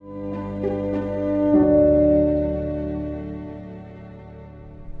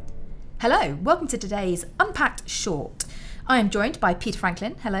Hello, welcome to today's Unpacked Short. I am joined by Peter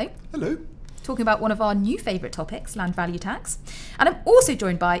Franklin. Hello. Hello. Talking about one of our new favourite topics, land value tax. And I'm also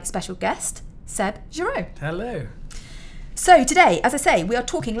joined by special guest, Seb Giraud. Hello. So today, as I say, we are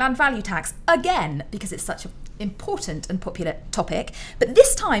talking land value tax again because it's such an important and popular topic. But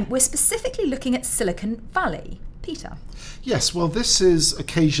this time, we're specifically looking at Silicon Valley. Peter. Yes, well, this is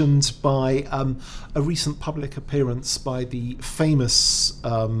occasioned by a recent public appearance by the famous,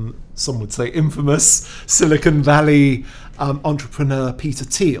 some would say infamous, Silicon Valley entrepreneur Peter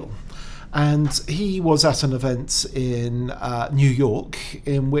Thiel. And he was at an event in New York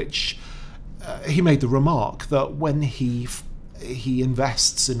in which he made the remark that when he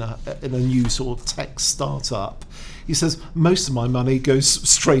invests in a new sort of tech startup, he says, most of my money goes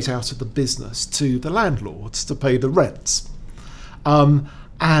straight out of the business to the landlords to pay the rents.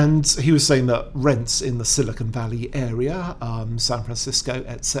 And he was saying that rents in the Silicon Valley area, San Francisco,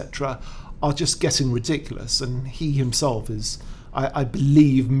 etc., are just getting ridiculous. And he himself is, I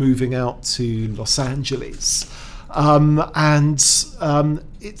believe, moving out to Los Angeles.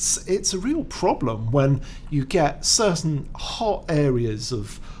 It's a real problem when you get certain hot areas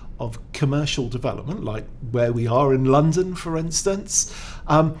of commercial development, like where we are in London, for instance.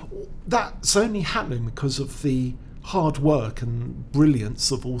 That's only happening because of the hard work and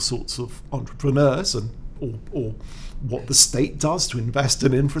brilliance of all sorts of entrepreneurs and or what the state does to invest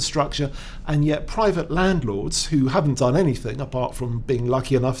in infrastructure, and yet private landlords who haven't done anything apart from being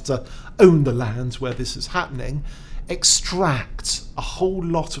lucky enough to own the land where this is happening extract a whole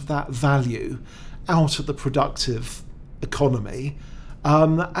lot of that value out of the productive economy.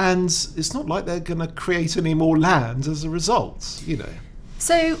 And it's not like they're going to create any more land as a result, you know.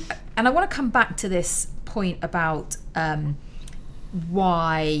 So, and I want to come back to this point about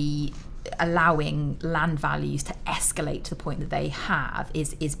why allowing land values to escalate to the point that they have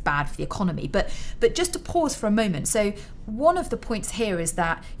is bad for the economy. But just to pause for a moment. So one of the points here is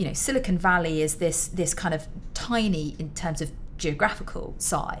that, you know, Silicon Valley is this kind of tiny, in terms of geographical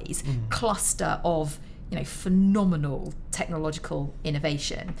size, cluster of, you know, phenomenal technological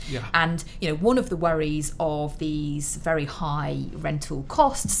innovation. Yeah. And, you know, one of the worries of these very high rental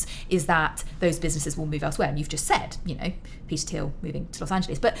costs is that those businesses will move elsewhere. And you've just said, you know, Peter Thiel moving to Los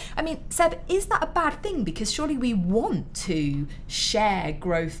Angeles. But, I mean, Seb, is that a bad thing? Because surely we want to share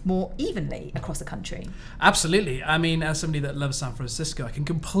growth more evenly across the country. Absolutely. I mean, as somebody that loves San Francisco, I can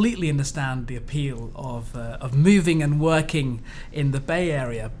completely understand the appeal of moving and working in the Bay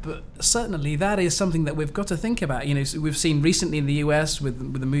Area. But certainly that is something that we've got to think about. You know, so we've seen recently in the US with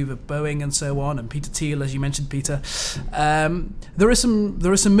the move of Boeing and so on, and Peter Thiel, as you mentioned, Peter. There is some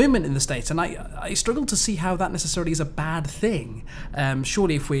movement in the States, and I struggle to see how that necessarily is a bad thing.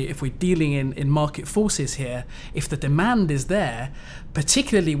 Surely, if we're dealing in market forces here, if the demand is there,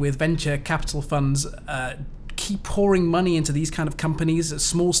 particularly with venture capital funds keep pouring money into these kind of companies,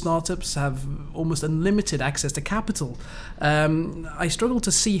 small startups have almost unlimited access to capital. I struggle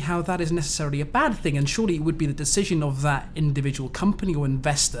to see how that is necessarily a bad thing, and surely it would be the decision of that individual company or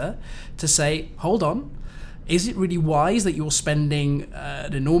investor to say, hold on, is it really wise that you're spending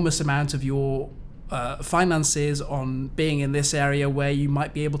an enormous amount of your finances on being in this area where you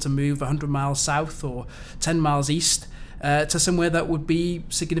might be able to move 100 miles south or 10 miles east to somewhere that would be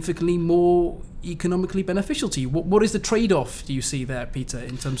significantly more economically beneficial to you? What is the trade-off do you see there, Peter,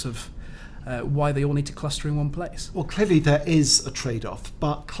 in terms of why they all need to cluster in one place? Well, clearly there is a trade-off,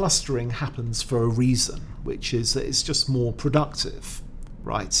 but clustering happens for a reason, which is that it's just more productive.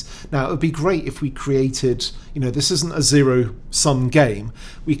 Right. Now, it would be great if we created, you know, this isn't a zero-sum game.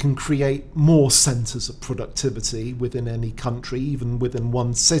 We can create more centres of productivity within any country, even within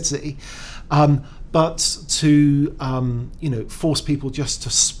one city. But to, you know, force people just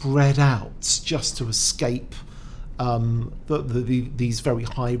to spread out, just to escape these very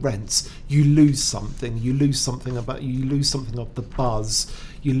high rents, you lose something. You lose something of the buzz.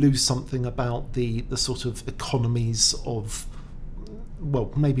 You lose something about the sort of economies of,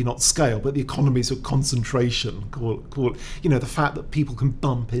 well, maybe not scale, but the economies of concentration, call you know, the fact that people can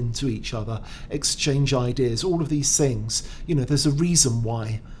bump into each other, exchange ideas, all of these things. You know, there's a reason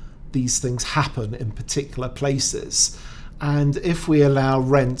why these things happen in particular places. And if we allow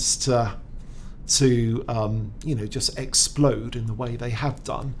rents to you know, just explode in the way they have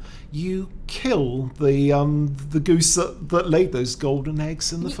done, you kill the goose that laid those golden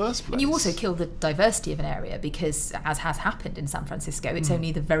eggs in the first place. And you also kill the diversity of an area, because, as has happened in San Francisco, it's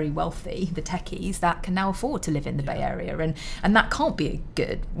only the very wealthy, the techies, that can now afford to live in the Bay Area, and that can't be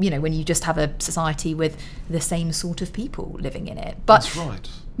good, you know, when you just have a society with the same sort of people living in it. But that's right.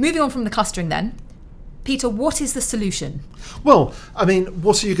 Moving on from the clustering then, Peter, what is the solution? Well, I mean,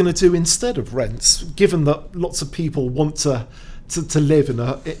 what are you going to do instead of rents, given that lots of people want to live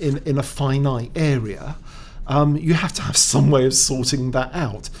in a finite area? You have to have some way of sorting that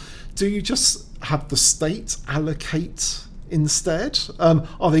out. Do you just have the state allocate instead?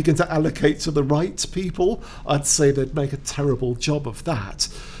 Are they going to allocate to the right people? I'd say they'd make a terrible job of that.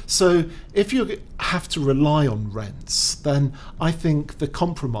 So if you have to rely on rents, then I think the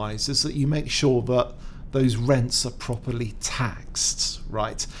compromise is that you make sure that those rents are properly taxed,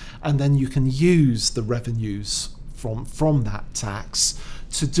 right? And then you can use the revenues from that tax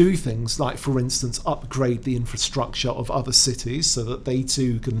to do things like, for instance, upgrade the infrastructure of other cities so that they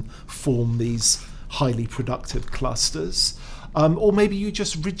too can form these highly productive clusters. Or maybe you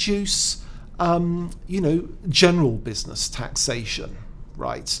just reduce, general business taxation,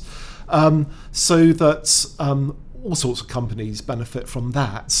 right? So that all sorts of companies benefit from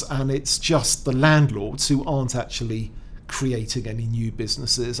that, and it's just the landlords who aren't actually creating any new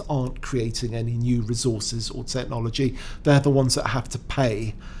businesses, aren't creating any new resources or technology. They're the ones that have to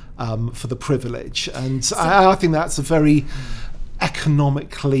pay for the privilege, and I think that's a very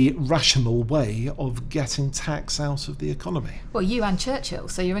economically rational way of getting tax out of the economy. Well, you and Churchill,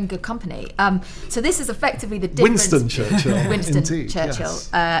 so you're in good company. So this is effectively the difference. Winston Churchill. Winston indeed, Churchill,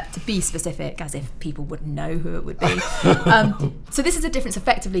 yes. To be specific, as if people would know who it would be. So this is a difference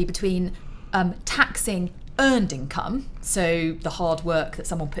effectively between taxing earned income, so the hard work that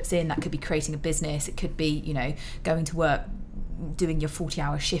someone puts in, that could be creating a business, it could be, going to work, doing your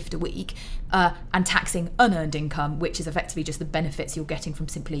 40-hour shift a week, and taxing unearned income, which is effectively just the benefits you're getting from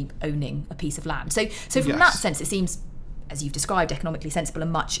simply owning a piece of land. So from that sense, it seems, as you've described, economically sensible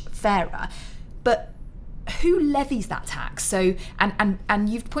and much fairer. But who levies that tax? So, and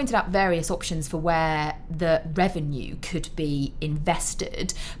you've pointed out various options for where the revenue could be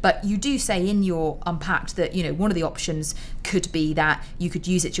invested, but you do say in your Unpacked that, one of the options could be that you could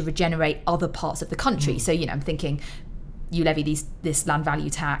use it to regenerate other parts of the country. So, I'm thinking, you levy this land value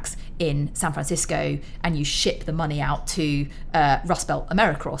tax in San Francisco and you ship the money out to Rust Belt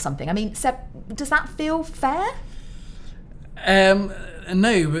America or something. I mean, Seb, does that feel fair?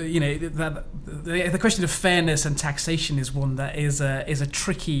 No, but the question of fairness and taxation is one that is a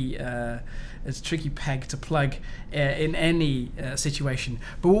tricky peg to plug in any situation.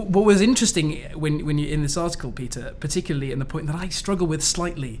 But what was interesting when you in this article, Peter, particularly, and the point that I struggle with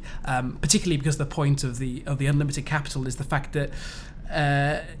slightly, particularly because the point of the unlimited capital is the fact that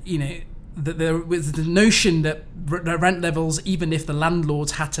that there was the notion that rent levels, even if the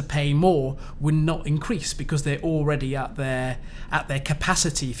landlords had to pay more, would not increase because they're already at their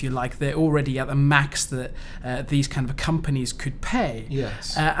capacity, if you like. They're already at the max that these kind of companies could pay.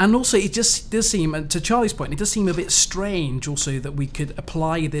 Yes. And also, it just does seem, and to Charlie's point, it does seem a bit strange also that we could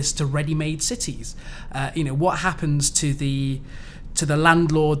apply this to ready-made cities. What happens to the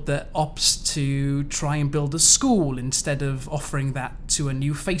landlord that opts to try and build a school instead of offering that to a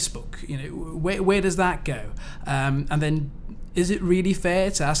new Facebook? Where does that go? And then, is it really fair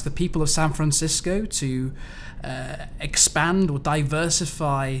to ask the people of San Francisco to expand or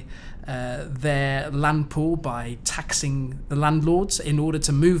diversify their land pool by taxing the landlords in order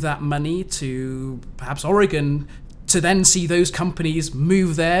to move that money to perhaps Oregon, to then see those companies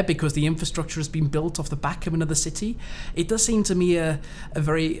move there because the infrastructure has been built off the back of another city? It does seem to me a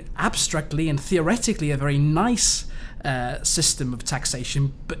very abstractly and theoretically a very nice system of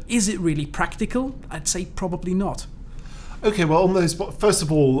taxation, but is it really practical? I'd say probably not. Okay, well, on those, first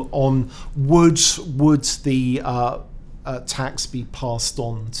of all, on would the tax be passed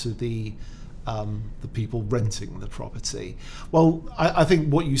on to the people renting the property? Well, I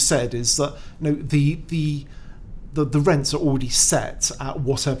think what you said is that the rents are already set at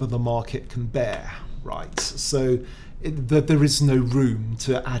whatever the market can bear, right? So there is no room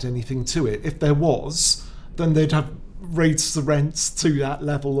to add anything to it. If there was, then they'd have raised the rents to that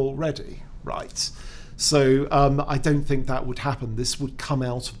level already, right? So I don't think that would happen. This would come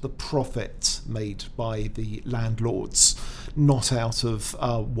out of the profit made by the landlords, not out of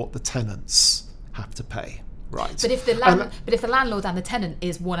what the tenants have to pay. Right. But if the landlord and the tenant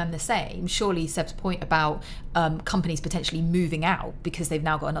is one and the same, surely Seb's point about companies potentially moving out because they've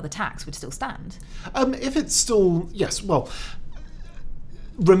now got another tax would still stand. If it's still, yes, well,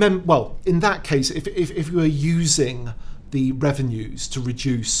 remember, in that case, if you are using the revenues to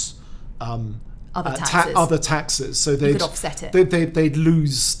reduce other taxes, so they could offset it. They'd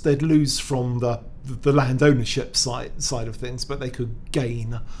lose from the land ownership side of things, but they could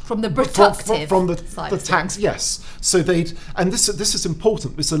gain from the productive from the tax. Things. Yes, so and this is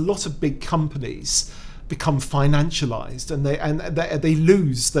important because a lot of big companies, become financialized, and they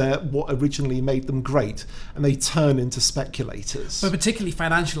lose what originally made them great, and they turn into speculators. But particularly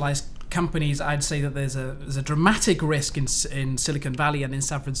financialized companies, I'd say that there's a dramatic risk in Silicon Valley and in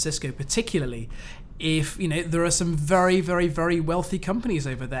San Francisco, particularly if there are some very, very, very wealthy companies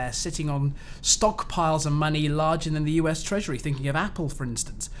over there sitting on stockpiles of money larger than the US Treasury. Thinking of Apple, for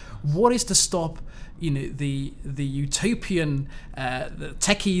instance, what is to stop the utopian the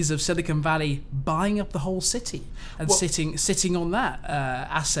techies of Silicon Valley buying up the whole city and sitting on that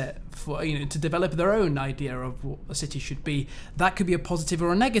asset for to develop their own idea of what a city should be? That could be a positive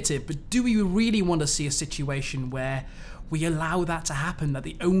or a negative, but do we really want to see a situation where we allow that to happen, that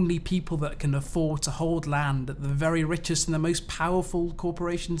the only people that can afford to hold land are the very richest and the most powerful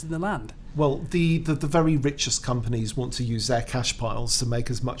corporations in the land? Well, the very richest companies want to use their cash piles to make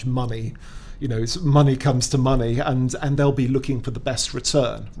as much money. Money comes to money, and they'll be looking for the best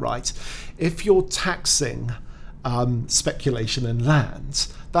return, right? If you're taxing speculation in land,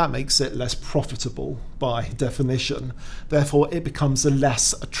 that makes it less profitable by definition. Therefore, it becomes a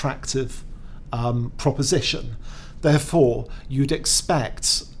less attractive proposition. Therefore, you'd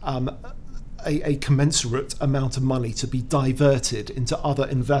expect a commensurate amount of money to be diverted into other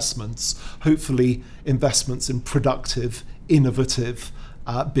investments, hopefully investments in productive, innovative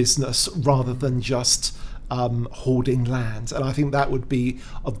business, rather than just hoarding land. And I think that would be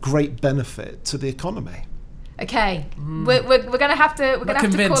of great benefit to the economy. Okay, we're going to have to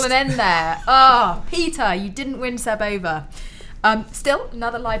call an end there. Oh, Peter, you didn't win Seb over. Still,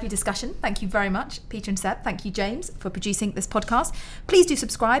 another lively discussion. Thank you very much, Peter and Seb. Thank you, James, for producing this podcast. Please do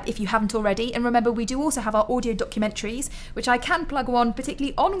subscribe if you haven't already. And remember, we do also have our audio documentaries, which I can plug one,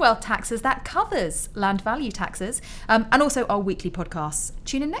 particularly on wealth taxes, that covers land value taxes, and also our weekly podcasts.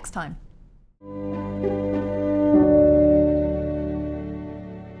 Tune in next time.